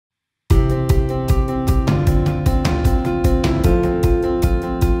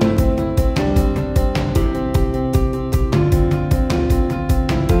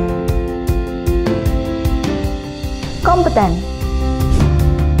kompeten,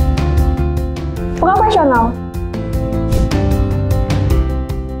 profesional,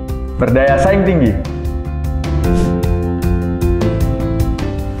 berdaya saing tinggi,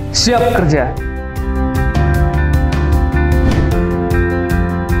 siap kerja.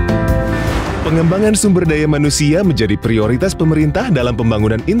 Pengembangan sumber daya manusia menjadi prioritas pemerintah dalam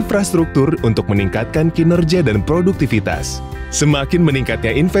pembangunan infrastruktur untuk meningkatkan kinerja dan produktivitas. Semakin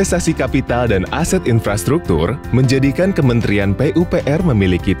meningkatnya investasi kapital dan aset infrastruktur menjadikan Kementerian PUPR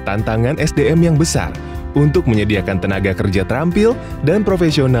memiliki tantangan SDM yang besar untuk menyediakan tenaga kerja terampil dan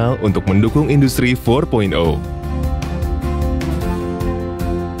profesional untuk mendukung industri 4.0.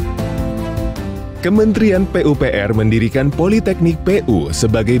 Kementerian PUPR mendirikan Politeknik PU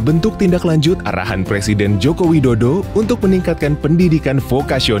sebagai bentuk tindak lanjut arahan Presiden Joko Widodo untuk meningkatkan pendidikan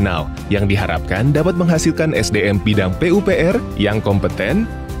vokasional yang diharapkan dapat menghasilkan SDM bidang PUPR yang kompeten,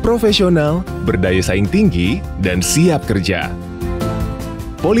 profesional, berdaya saing tinggi, dan siap kerja.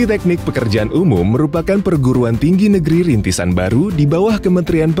 Politeknik Pekerjaan Umum merupakan perguruan tinggi negeri rintisan baru di bawah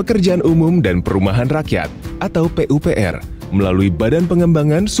Kementerian Pekerjaan Umum dan Perumahan Rakyat atau PUPR melalui Badan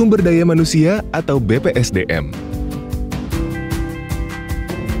Pengembangan Sumber Daya Manusia atau BPSDM.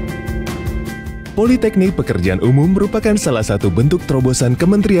 Politeknik Pekerjaan Umum merupakan salah satu bentuk terobosan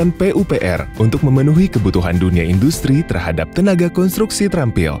Kementerian PUPR untuk memenuhi kebutuhan dunia industri terhadap tenaga konstruksi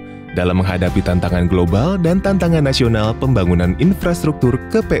terampil dalam menghadapi tantangan global dan tantangan nasional pembangunan infrastruktur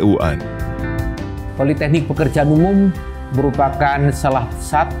ke-PU-an. Politeknik Pekerjaan Umum merupakan salah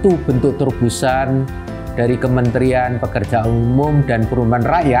satu bentuk terobosan dari Kementerian Pekerjaan Umum dan Perumahan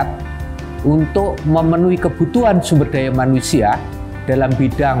Rakyat untuk memenuhi kebutuhan sumber daya manusia dalam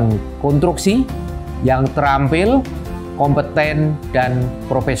bidang konstruksi yang terampil, kompeten, dan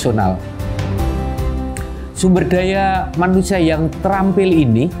profesional. Sumber daya manusia yang terampil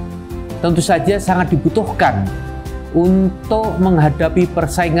ini tentu saja sangat dibutuhkan untuk menghadapi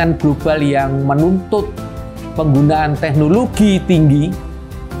persaingan global yang menuntut penggunaan teknologi tinggi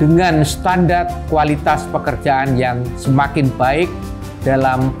dengan standar kualitas pekerjaan yang semakin baik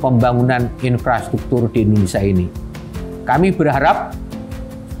dalam pembangunan infrastruktur di Indonesia ini. Kami berharap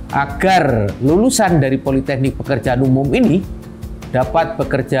agar lulusan dari Politeknik Pekerjaan Umum ini dapat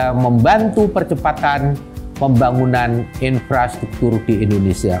bekerja membantu percepatan pembangunan infrastruktur di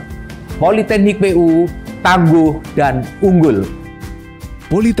Indonesia. Politeknik PU tangguh dan unggul.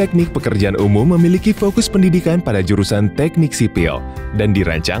 Politeknik Pekerjaan Umum memiliki fokus pendidikan pada jurusan teknik sipil dan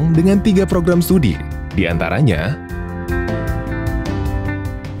dirancang dengan 3 program studi, diantaranya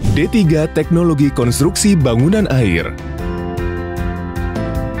D3 Teknologi Konstruksi Bangunan Air,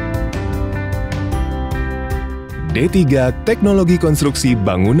 D3 Teknologi Konstruksi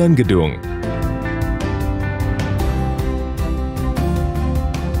Bangunan Gedung,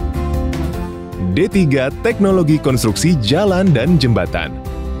 D3 Teknologi Konstruksi Jalan dan Jembatan.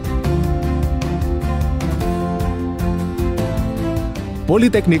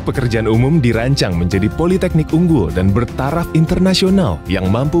 Politeknik Pekerjaan Umum dirancang menjadi politeknik unggul dan bertaraf internasional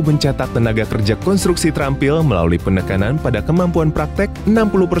yang mampu mencetak tenaga kerja konstruksi terampil melalui penekanan pada kemampuan praktek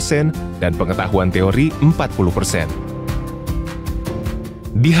 60% dan pengetahuan teori 40%.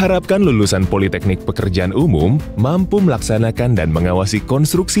 Diharapkan lulusan Politeknik Pekerjaan Umum mampu melaksanakan dan mengawasi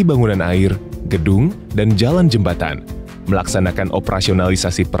konstruksi bangunan air, gedung, dan jalan jembatan, melaksanakan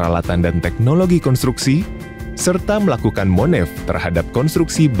operasionalisasi peralatan dan teknologi konstruksi, serta melakukan monef terhadap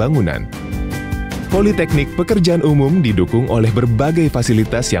konstruksi bangunan. Politeknik Pekerjaan Umum didukung oleh berbagai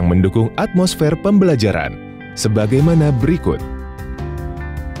fasilitas yang mendukung atmosfer pembelajaran, sebagaimana berikut.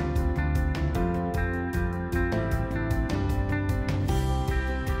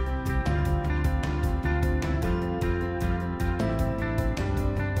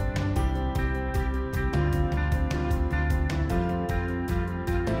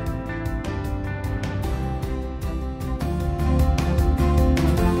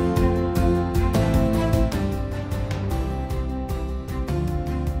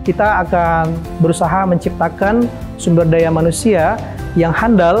 Kita akan berusaha menciptakan sumber daya manusia yang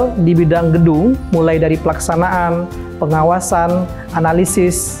handal di bidang gedung, mulai dari pelaksanaan, pengawasan,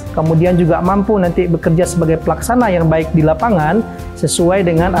 analisis, kemudian juga mampu nanti bekerja sebagai pelaksana yang baik di lapangan sesuai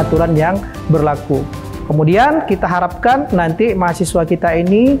dengan aturan yang berlaku. Kemudian kita harapkan nanti mahasiswa kita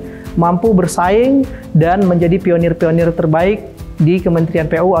ini mampu bersaing dan menjadi pionir-pionir terbaik di Kementerian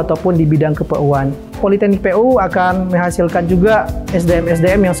PU ataupun di bidang ke-PU-an. Politeknik PU akan menghasilkan juga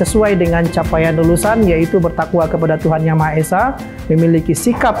SDM-SDM yang sesuai dengan capaian lulusan, yaitu bertakwa kepada Tuhan Yang Maha Esa, memiliki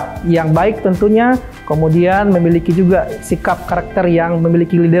sikap yang baik tentunya, kemudian memiliki juga sikap karakter yang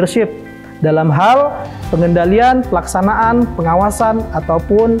memiliki leadership dalam hal pengendalian, pelaksanaan, pengawasan,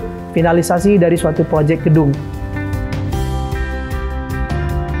 ataupun finalisasi dari suatu proyek gedung.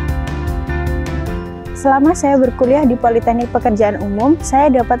 Selama saya berkuliah di Politeknik Pekerjaan Umum, saya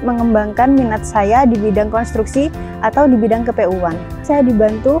dapat mengembangkan minat saya di bidang konstruksi atau di bidang kePU-an. Saya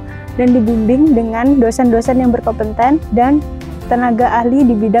dibantu dan dibimbing dengan dosen-dosen yang berkompeten dan tenaga ahli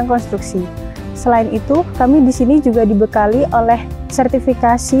di bidang konstruksi. Selain itu, kami di sini juga dibekali oleh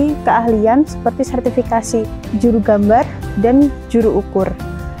sertifikasi keahlian seperti sertifikasi juru gambar dan juru ukur.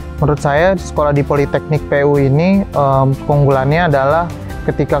 Menurut saya, sekolah di Politeknik PU ini keunggulannya adalah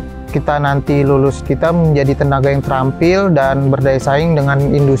ketika kita nanti lulus, kita menjadi tenaga yang terampil dan berdaya saing dengan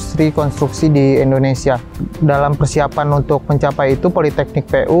industri konstruksi di Indonesia. Dalam persiapan untuk mencapai itu, Politeknik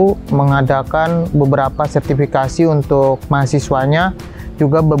PU mengadakan beberapa sertifikasi untuk mahasiswanya,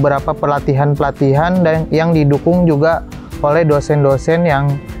 juga beberapa pelatihan-pelatihan dan yang didukung juga oleh dosen-dosen yang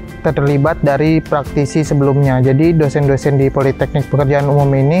terlibat dari praktisi sebelumnya. Jadi dosen-dosen di Politeknik Pekerjaan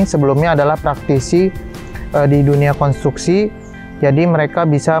Umum ini sebelumnya adalah praktisi di dunia konstruksi. Jadi mereka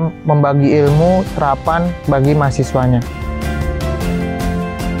bisa membagi ilmu terapan bagi mahasiswanya.